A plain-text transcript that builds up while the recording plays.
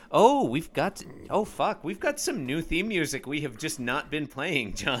Oh, we've got some new theme music we have just not been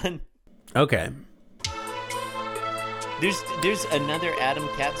playing, John. Okay. There's another Adam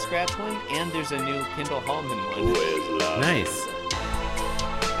Cat Scratch one, and there's a new Kendall Hallman one. Nice.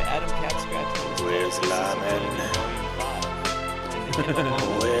 The Adam Cat Scratch one is Where's Lyman?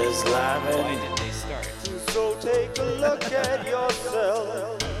 Where's Lyman? Why did they start? So take a look at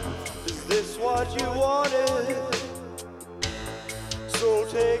yourself. Is this what you wanted? So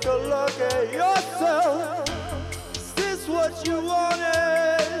take a look at yourself. Is this what you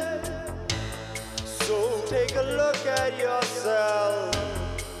wanted? So take a look at yourself.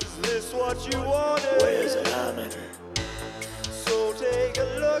 Is this what you wanted? Where's Lyman? So take a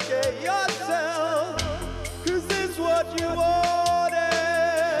look at yourself. Is this what you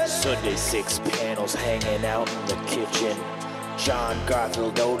wanted? Sunday 6 panels hanging out in the kitchen. John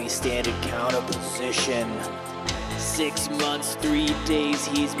Garfield Odie standing counter position. 6 months, 3 days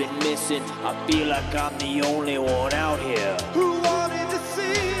he's been missing. I feel like I'm the only one out here who wanted to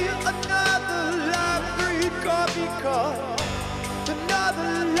see another lime green coffee cup,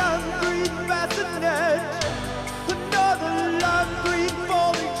 another lime green bassinet, another lime green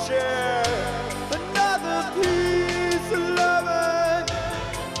folding chair, another piece of lemon.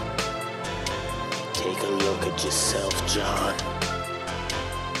 Take a look at yourself, John.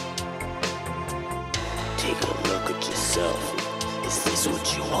 Take a look at yourself. Is this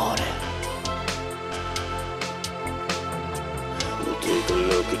what you wanted? Well, take a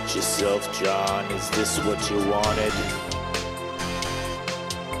look at yourself, John. Is this what you wanted?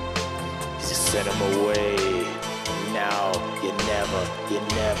 Just send him away. Now you're never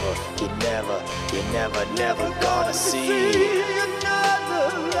gonna see another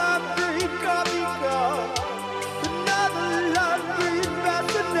lime green coffee cup, another lime green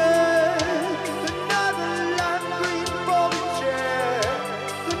bassinet, another lime green folding chair,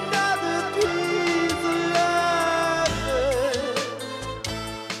 another piece of lemon,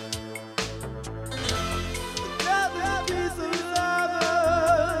 another piece of lemon, another piece of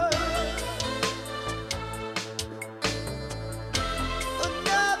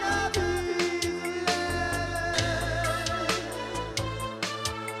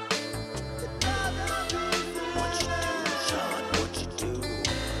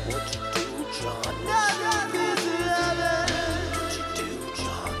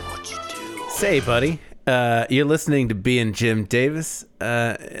Say, buddy, you're listening to Being Jim Davis.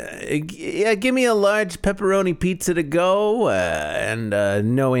 Yeah, give me a large pepperoni pizza to go and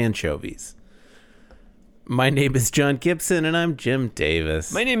no anchovies. My name is John Gibson, and I'm Jim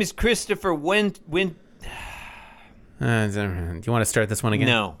Davis. My name is Christopher Win. Do you want to start this one again?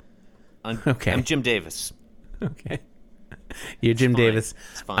 No. Okay. I'm Jim Davis. Okay. You're Jim Davis.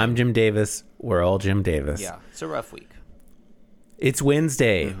 It's fine. I'm Jim Davis. We're all Jim Davis. Yeah, it's a rough week. It's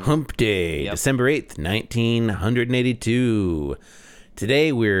Wednesday, Hump Day, Yep. December 8th, 1982.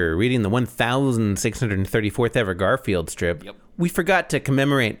 Today we're reading the 1,634th ever Garfield strip. Yep. We forgot to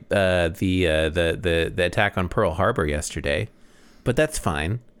commemorate the attack on Pearl Harbor yesterday, but that's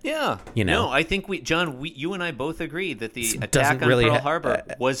fine. Yeah. You know. No, I think you and I both agree that the Doesn't attack on really Pearl Harbor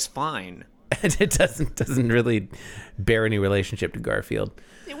was fine. It doesn't really bear any relationship to Garfield.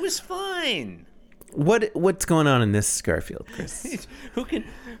 It was fine. What's going on in this Garfield, Chris? Who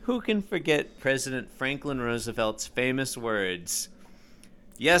can forget President Franklin Roosevelt's famous words?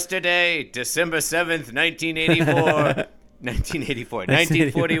 Yesterday, December 7th,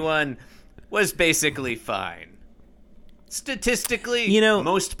 1941 was basically fine. Statistically,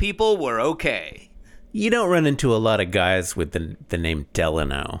 most people were okay. You don't run into a lot of guys with the name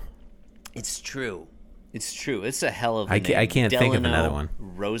Delano. It's true. It's a hell of a name. I can't think of another one.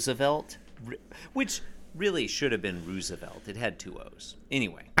 Roosevelt, which really should have been Roosevelt. It had 2 O's.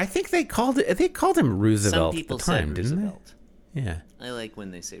 Anyway. I think they called him Roosevelt Some people at the time, said didn't Roosevelt. they? Yeah. I like when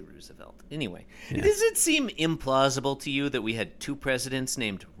they say Roosevelt. Anyway, Yeah. Does it seem implausible to you that we had 2 presidents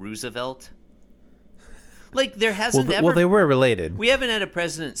named Roosevelt? Like, there hasn't ever... Well, they were related. We haven't had a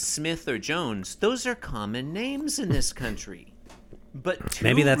president Smith or Jones. Those are common names in this country. But 2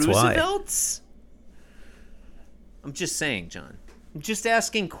 Maybe that's why. Roosevelts? I'm just saying, John. I'm just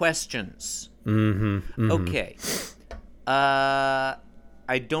asking questions. Mm-hmm. Okay. I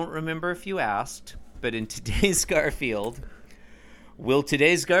don't remember if you asked, but in today's Garfield, will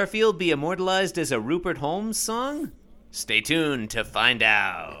today's Garfield be immortalized as a Rupert Holmes song? Stay tuned to find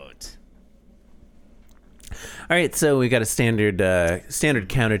out. All right, so we got a standard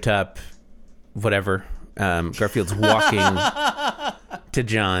countertop, whatever. Garfield's walking to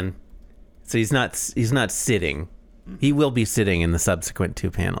John, so he's not sitting. He will be sitting in the subsequent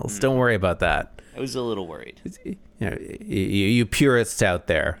 2 panels. Don't worry about that. was a little worried. You purists out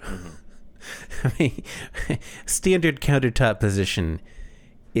there. I mean, standard countertop position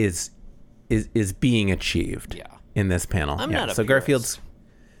is being achieved. Yeah. In this panel. I'm not a so purist.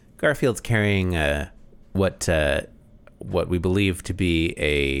 Garfield's carrying what we believe to be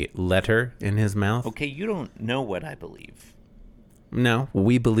a letter in his mouth. Okay, you don't know what I believe. No,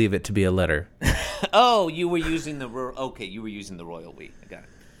 we believe it to be a letter. Oh, you were using the royal we. I got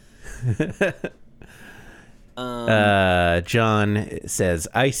it. John says,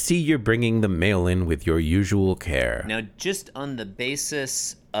 "I see you're bringing the mail in with your usual care." Now, just on the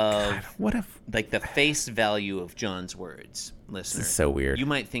basis of What if like the face value of John's words, listener, this is so weird? you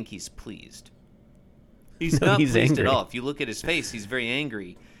might think he's pleased. He's No, not he's pleased angry. at all. If you look at his face, he's very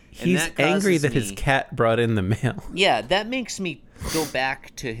angry. And He's that angry causes that his me- cat brought in the mail. Yeah, that makes me go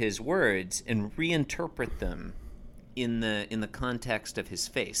back to his words and reinterpret them in the context of his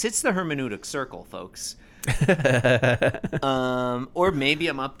face. It's the hermeneutic circle, folks. Or maybe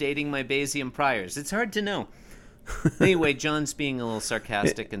I'm updating my Bayesian priors. It's hard to know. Anyway, John's being a little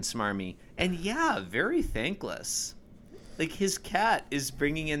sarcastic and smarmy. And yeah, very thankless. Like, his cat is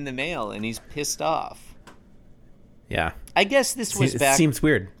bringing in the mail and he's pissed off. Yeah, I guess this was it back... seems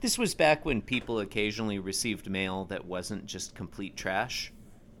weird. This was back when people occasionally received mail that wasn't just complete trash.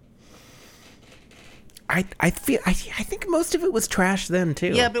 I think most of it was trash then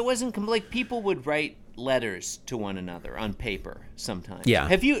too. Yeah, but it wasn't like people would write letters to one another on paper sometimes. Yeah.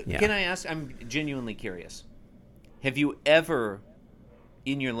 Have you? Yeah. Can I ask? I'm genuinely curious. Have you ever,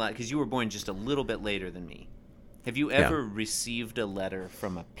 in your life, because you were born just a little bit later than me, have you ever received a letter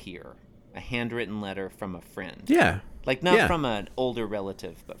from a peer, a handwritten letter from a friend? Yeah. Like not Yeah. from an older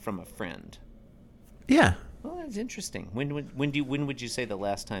relative, but from a friend. Yeah. Well, that's interesting. When would you say the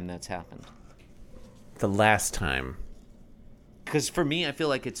last time that's happened? The last time. Because for me, I feel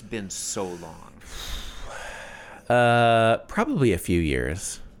like it's been so long. Probably a few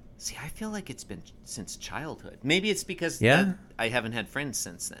years. See, I feel like it's been since childhood. Maybe it's because Yeah? I haven't had friends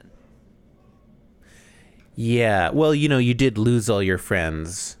since then. Yeah. Well, you did lose all your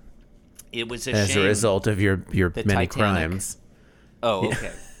friends It was a as shame. a result of your The many Titanic. crimes. Oh,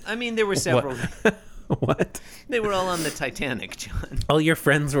 okay. I mean, there were several. What? They were all on the Titanic, John. All your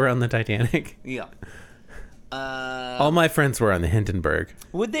friends were on the Titanic? Yeah. All my friends were on the Hindenburg.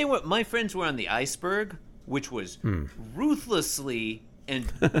 My friends were on the iceberg, which was Hmm. ruthlessly and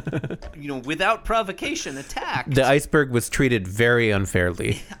without provocation attacked. The iceberg was treated very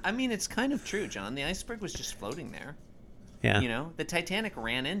unfairly. I mean, it's kind of true, John. The iceberg was just floating there. Yeah. The Titanic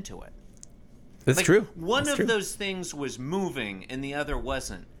ran into it. That's Like, true. One That's of true. those things was moving and the other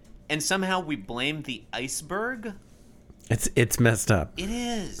wasn't. And somehow we blamed the iceberg? It's messed up. It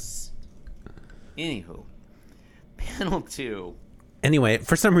is. Anywho, panel 2. Anyway,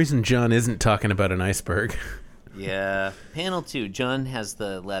 for some reason, John isn't talking about an iceberg. Yeah. Panel 2. John has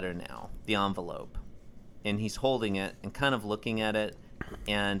the letter now, the envelope. And he's holding it and kind of looking at it.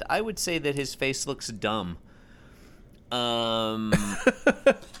 And I would say that his face looks dumb.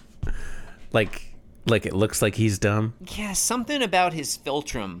 Like it looks like he's dumb. Yeah, something about his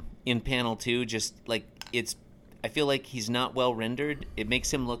philtrum in panel 2 just like I feel like he's not well rendered. It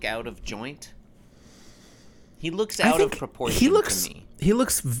makes him look out of joint. He looks out of proportion to me. He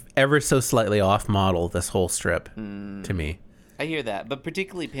looks ever so slightly off model this whole strip to me. I hear that, but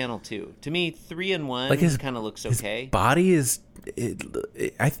particularly panel 2. To me, 3 and 1 Like his kind of looks His okay. body is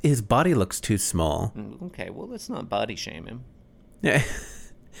his body looks too small. Okay, well, let's not body shame him. Yeah.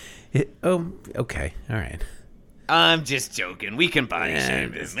 Okay. All right. I'm just joking. We can body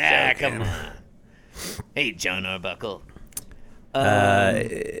shame him. just Come on. Hey, John Arbuckle.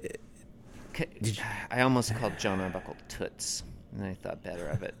 I almost called John Arbuckle Toots, and I thought better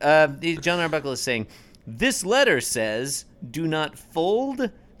of it. John Arbuckle is saying, this letter says, do not fold,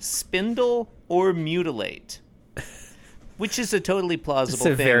 spindle, or mutilate. Which is a totally plausible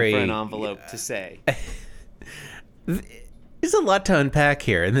thing for an envelope to say. There's a lot to unpack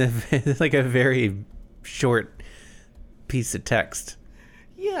here, and it's like a very short piece of text.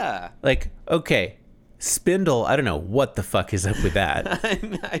 Yeah. Like, okay, spindle. I don't know what the fuck is up with that.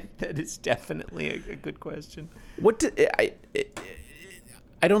 That is definitely a good question. What did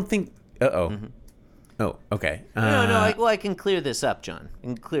I don't think. Mm-hmm. Oh, okay. I can clear this up, John. I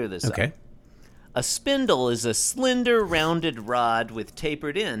can clear this up. Okay. A spindle is a slender, rounded rod with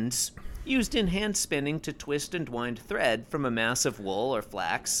tapered ends used in hand spinning to twist and wind thread from a mass of wool or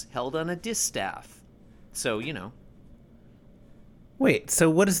flax held on a distaff. So, Wait. So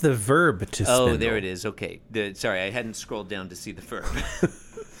what is the verb to spindle? Oh, there it is. Okay. Sorry, I hadn't scrolled down to see the verb.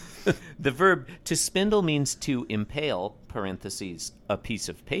 The verb to spindle means to impale, parentheses, a piece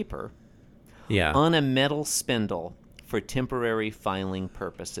of paper, Yeah. on a metal spindle for temporary filing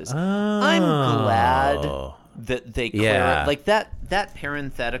purposes. I'm glad that they like that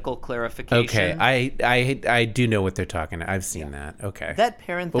parenthetical clarification. Okay, I do know what they're talking. I've seen that. Okay. That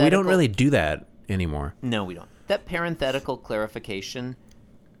parenthetical, but we don't really do that anymore. No, we don't. That parenthetical clarification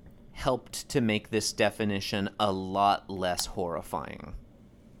helped to make this definition a lot less horrifying.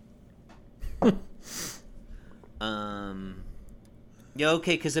 Yeah,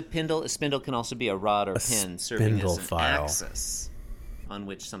 okay, because a spindle can also be a rod or pin serving as an axis on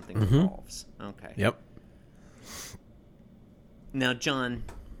which something revolves. Okay. Yep. Now, John,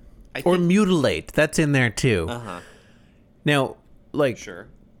 or mutilate. That's in there too. Now, like, sure.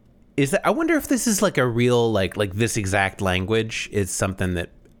 Is that? I wonder if this is like a real like this exact language is something that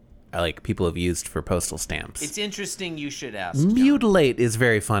like people have used for postal stamps. It's interesting. You should ask. John. Mutilate is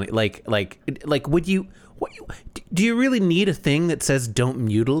very funny. Like would you? Do you really need a thing that says "Don't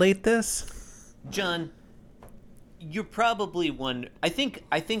mutilate this"? John, you're probably one. I think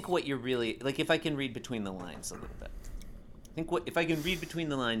what you're really like. If I can read between the lines a little bit. If I can read between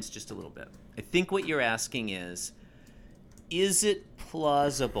the lines just a little bit. I think what you're asking is it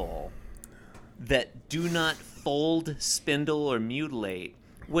plausible that "Do Not Fold, Spindle, or Mutilate"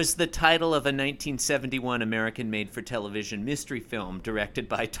 was the title of a 1971 American made-for-television mystery film directed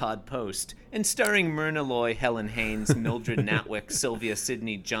by Todd Post and starring Myrna Loy, Helen Haynes, Mildred Natwick, Sylvia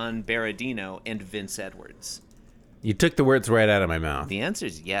Sidney, John Berardino, and Vince Edwards? You took the words right out of my mouth. The answer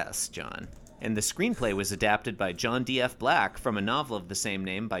is yes, John. And the screenplay was adapted by John D.F. Black from a novel of the same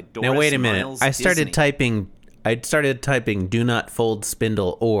name by Doris Now wait a minute. Miles I started Disney. typing "Do not fold,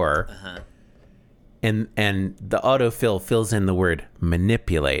 spindle, or," and the autofill fills in the word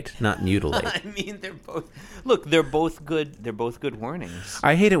 "manipulate," not "mutilate." I mean, they're both good. They're both good warnings.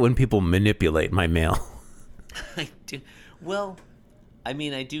 I hate it when people manipulate my mail. I do. Well, I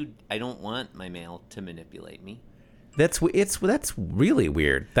mean, I don't want my mail to manipulate me. That's really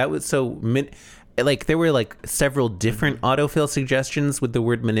weird. That was like there were like several different autofill suggestions with the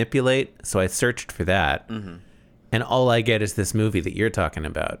word "manipulate," so I searched for that, and all I get is this movie that you're talking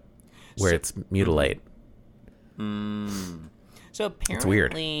about, where it's mutilate. So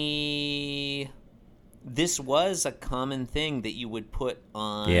apparently, this was a common thing that you would put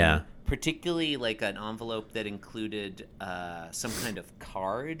on, particularly like an envelope that included some kind of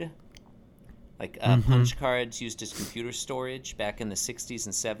card. Like punch cards used as computer storage back in the 60s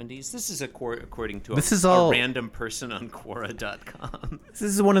and 70s. This is according to a random person on Quora.com. This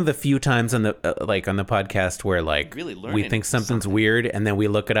is one of the few times on the on the podcast where like really we think something's weird and then we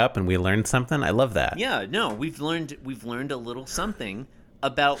look it up and we learn something. I love that. Yeah, no, we've learned a little something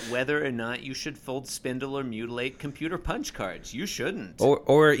about whether or not you should fold, spindle, or mutilate computer punch cards. You shouldn't.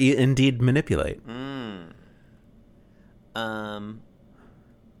 Or indeed manipulate.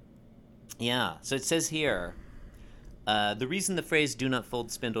 Yeah, so it says here, the reason the phrase "do not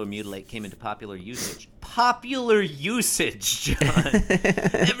fold, spindle, or mutilate" came into popular usage. Popular usage, John.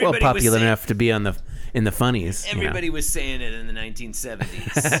 Well, popular enough to be in the funnies. Everybody was saying it in the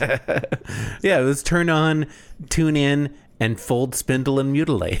 1970s. Yeah, it was turn on, tune in, and fold, spindle, and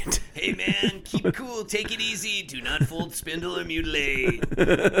mutilate. Hey, man, keep it cool, take it easy. Do not fold, spindle, or mutilate.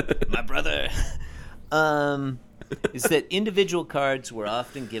 My brother. Is that individual cards were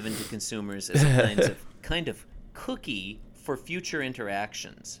often given to consumers as a kind of cookie for future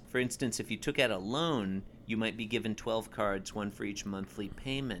interactions. For instance, if you took out a loan, you might be given 12 cards, one for each monthly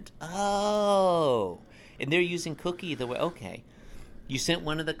payment. Oh, and they're using cookie the way. Okay, you sent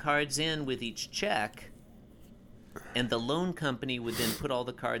one of the cards in with each check, and the loan company would then put all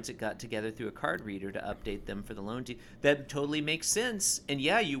the cards it got together through a card reader to update them for the loan. That totally makes sense. And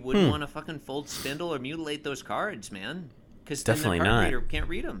yeah, you wouldn't want to fucking fold, spindle, or mutilate those cards, man. Because then the card reader can't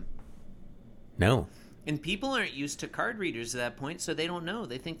read them. No. And people aren't used to card readers at that point, so they don't know.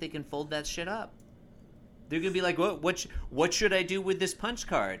 They think they can fold that shit up. They're going to be like, what should I do with this punch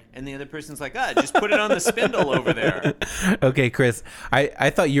card? And the other person's like, just put it on the spindle over there. Okay, Chris, I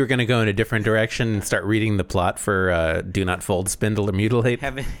thought you were going to go in a different direction and start reading the plot for Do Not Fold, Spindle, or Mutilate.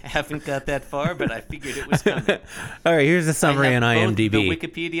 Haven't got that far, but I figured it was coming. All right, here's a summary on IMDb. Both the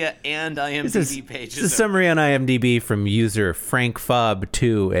Wikipedia and IMDb pages. This is a summary on IMDb from user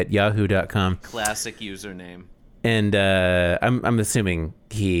FrankFob2 at yahoo.com. Classic username. And I'm assuming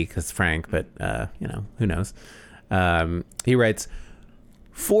he, because Frank, but, who knows. He writes,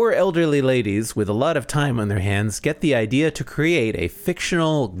 4 elderly ladies with a lot of time on their hands get the idea to create a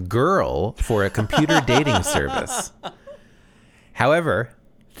fictional girl for a computer dating service. However,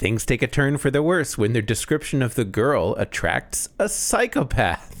 things take a turn for the worse when their description of the girl attracts a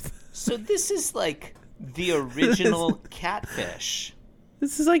psychopath. So this is like the original Catfish.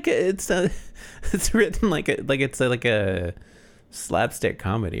 This is like it's written like a slapstick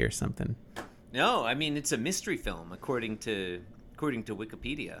comedy or something. No, I mean it's a mystery film according to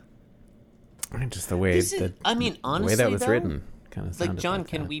Wikipedia. Just the way Honestly, the way that was though, written kind of sounded like John, like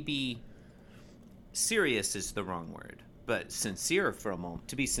can that. we be serious is the wrong word, but sincere for a moment.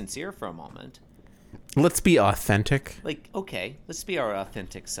 To be sincere for a moment. Let's be authentic. Like, okay, let's be our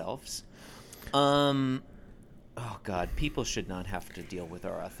authentic selves. Oh God, people should not have to deal with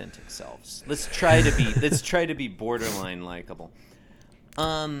our authentic selves. Let's try to be borderline likable.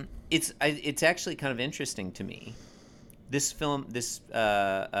 It's actually kind of interesting to me. This film, is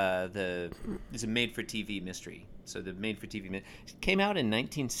a made-for-TV mystery. So the made-for-TV came out in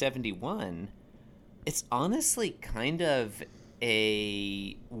 1971. It's honestly kind of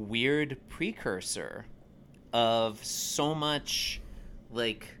a weird precursor of so much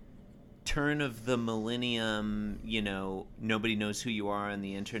like turn of the millennium, nobody knows who you are on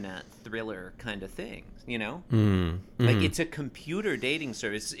the internet thriller kind of thing, like it's a computer dating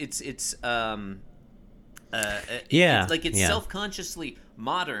service. It's self-consciously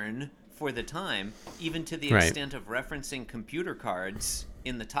modern for the time, even to the extent of referencing computer cards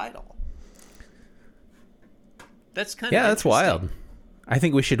in the title. That's kind of that's wild. I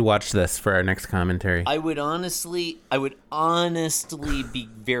think we should watch this for our next commentary. I would honestly be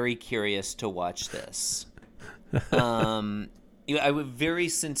very curious to watch this. I would very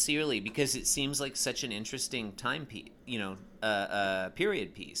sincerely, because it seems like such an interesting time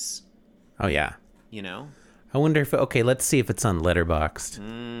period piece. Oh yeah. I wonder if let's see if it's on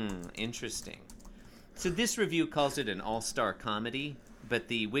Letterboxd. Interesting. So this review calls it an all-star comedy, but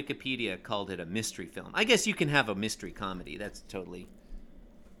the Wikipedia called it a mystery film. I guess you can have a mystery comedy. That's totally.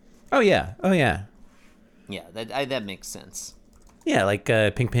 Oh yeah. Yeah, that makes sense. Yeah, like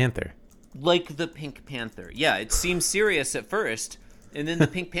Pink Panther. Like the Pink Panther. Yeah, it seems serious at first, and then the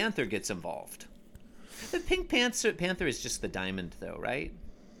Pink Panther gets involved. The Pink Panther is just the diamond, though, right?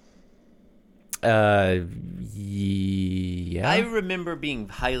 Yeah. I remember being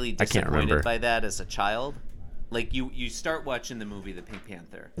highly disappointed by that as a child. Like, you start watching the movie The Pink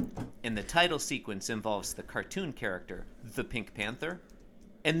Panther, and the title sequence involves the cartoon character, the Pink Panther,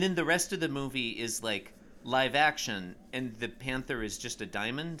 and then the rest of the movie is, like, live action, and the Panther is just a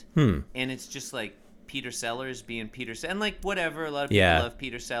diamond, and it's just, like, Peter Sellers being Peter Sellers. And, like, whatever, a lot of people love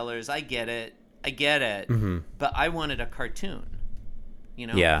Peter Sellers. I get it. But I wanted a cartoon.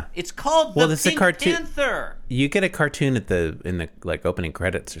 Yeah. It's called the Pink Panther. You get a cartoon in the like opening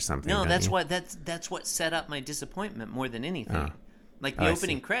credits or something. No, that's what set up my disappointment more than anything. Like the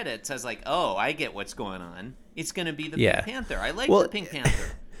opening credits, I was like, oh, I get what's going on. It's going to be the Pink Panther. I like the Pink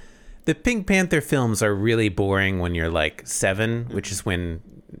Panther. The Pink Panther films are really boring when you're like 7, which is when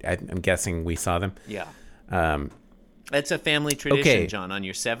I'm guessing we saw them. Yeah. That's a family tradition, Okay. John. On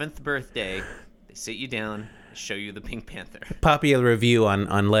your 7th birthday, they sit you down, show you the Pink Panther. Popular review on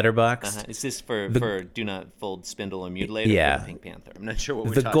Letterboxd. Is this for Do Not Fold, Spindle, or Mutilate? Or for the Pink Panther? I'm not sure what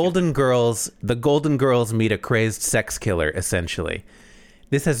we're talking about. The Golden Girls meet a crazed sex killer, essentially.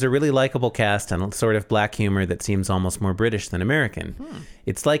 This has a really likable cast and sort of black humor that seems almost more British than American.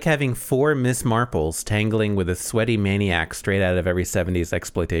 It's like having 4 Miss Marples tangling with a sweaty maniac straight out of every 70s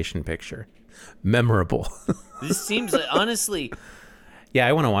exploitation picture. Memorable. This seems like, honestly... Yeah,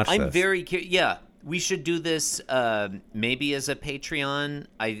 I want to watch this. I'm very curious. Yeah, we should do this maybe as a Patreon.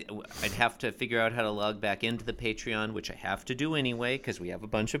 I'd have to figure out how to log back into the Patreon, which I have to do anyway because we have a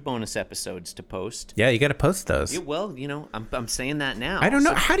bunch of bonus episodes to post. Yeah, you got to post those. Yeah, well, I'm saying that now. I don't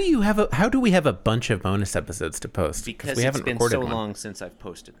know. How do we have a bunch of bonus episodes to post? Because we it's haven't been recorded so one. long since I've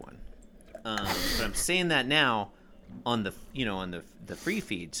posted one. But I'm saying that now on the the free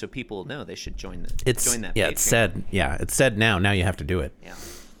feed, so people know they should join that. Yeah, Patreon. it's said now. Now you have to do it. Yeah.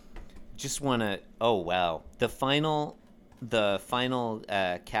 Just want to. Oh wow, the final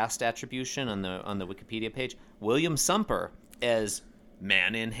cast attribution on the Wikipedia page: William Sumper as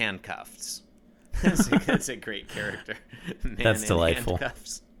Man in Handcuffs. That's a great character. That's delightful.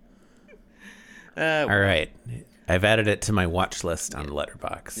 Handcuffs. All right, I've added it to my watch list on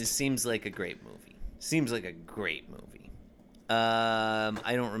Letterboxd. This seems like a great movie.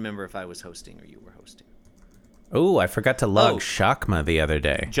 I don't remember if I was hosting or you were hosting. Oh, I forgot to log Shakma the other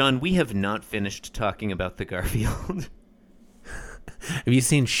day. John, we have not finished talking about the Garfield. Have you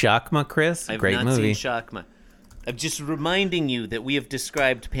seen Shakma, Chris? Great I've not movie. seen Shakma. I'm just reminding you that we have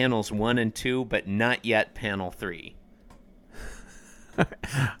described panels 1 and 2, but not yet panel 3.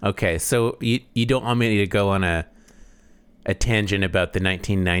 Okay, so you don't want me to go on a a tangent about the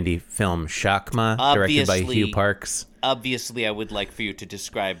 1990 film Shakma, directed by Obviously. Hugh Parks. Obviously, I would like for you to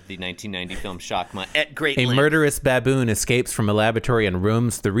describe the 1990 film Shakma at great A length. murderous baboon escapes from a laboratory and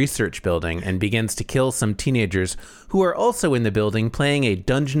roams the research building and begins to kill some teenagers who are also in the building playing a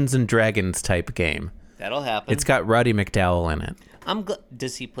Dungeons and Dragons type game. That'll happen. It's got Roddy McDowell in it.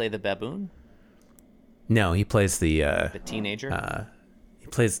 Does he play the baboon? No, he plays the teenager? he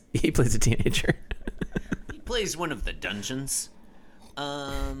plays a teenager. He plays one of the dungeons.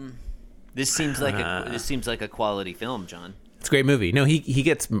 This seems like a quality film, John. It's a great movie. No, he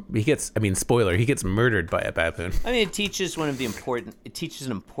gets I mean, spoiler, he gets murdered by a baboon. I mean, it teaches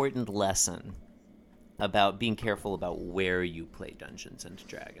an important lesson about being careful about where you play Dungeons and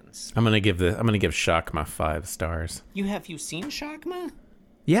Dragons. I'm gonna give Shakma 5 stars. You seen Shakma?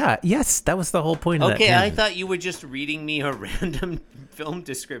 Yeah, yes, that was the whole point of that. Okay, I tangent. thought you were just reading me a random film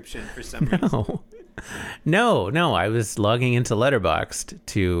description for some reason. No, I was logging into Letterboxd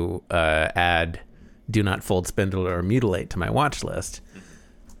to add "Do Not Fold, Spindle, or Mutilate" to my watch list,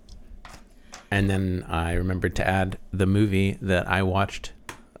 and then I remembered to add the movie that I watched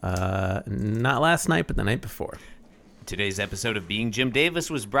not last night, but the night before. Today's episode of Being Jim Davis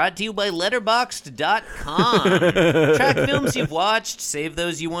was brought to you by Letterboxd.com. Track films you've watched, save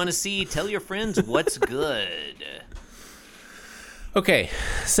those you want to see, tell your friends what's good. Okay,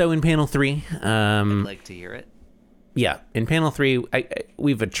 so in panel 3, I'd like to hear it. yeah, in panel 3,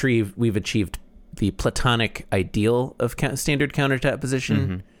 we've achieved the platonic ideal of standard countertop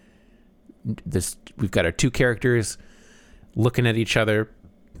position. We've got our two characters looking at each other.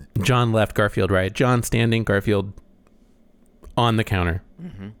 John left, Garfield right. John standing, Garfield on the counter.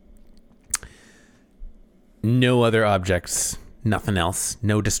 No other objects, nothing else,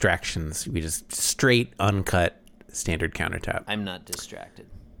 no distractions. We just straight, uncut, standard countertop. I'm not distracted.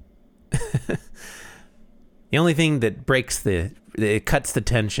 The only thing that breaks it cuts the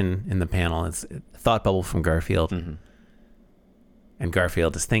tension in the panel is a thought bubble from Garfield. And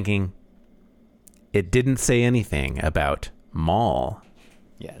Garfield is thinking, it didn't say anything about Maul.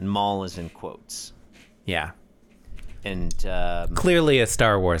 Yeah, and Maul is in quotes. Yeah. And Clearly a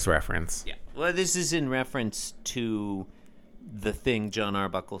Star Wars reference. yeah, well, this is in reference to the thing John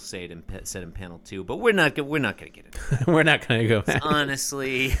Arbuckle said in panel 2, but we're not going to get into it. We're not going to go back.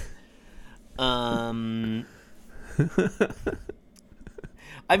 Honestly, I mean,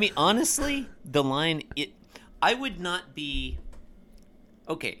 honestly, the line I would not be.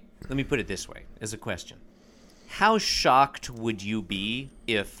 Okay, let me put it this way as a question: how shocked would you be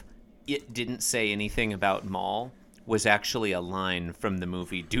if "it didn't say anything about Maul" was actually a line from the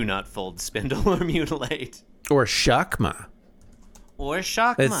movie "Do Not Fold, Spindle, or Mutilate"? Or Shakma. Or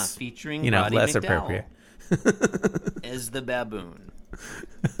Shakma, It's, featuring less Roddy McDowell appropriate. as the baboon.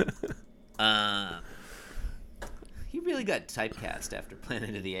 He really got typecast after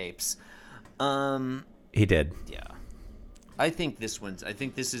Planet of the Apes. He did. Yeah. I think this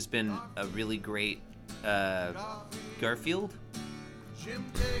has been a really great Garfield.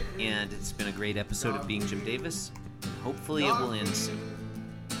 And it's been a great episode of Being Jim Davis. Hopefully it will end soon.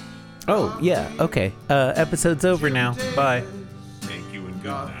 Oh, yeah. Okay. Episode's over now. Bye. Thank you and good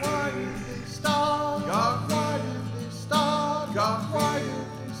night. Why did they start? Why did they start? Why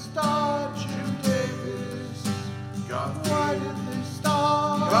did they start? Jim Davis. Why did they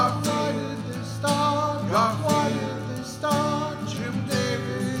start? Why did they start? Why did they start? Jim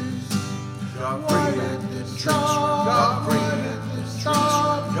Davis. Why did they start? Why did they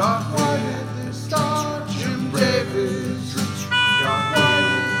start? Why did they start? Jim Davis. Why did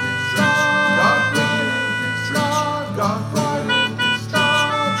they start? Why did they start? Why did they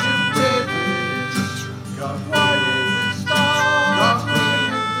start? Jim Davis. Why did they start? Why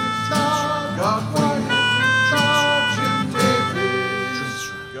did they start? Why did they start? Jim Davis.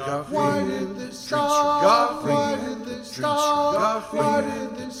 Why did they start? Why did they start? Why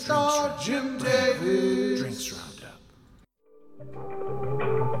did they start? Jim Davis. Drinks Roundup.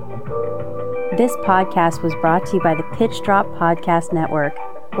 This podcast was brought to you by the Pitch Drop Podcast Network.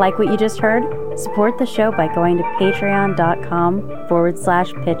 Like what you just heard? Support the show by going to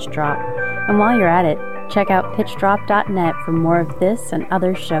patreon.com/Pitch Drop. And while you're at it, check out pitchdrop.net for more of this and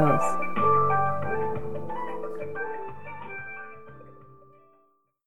other shows.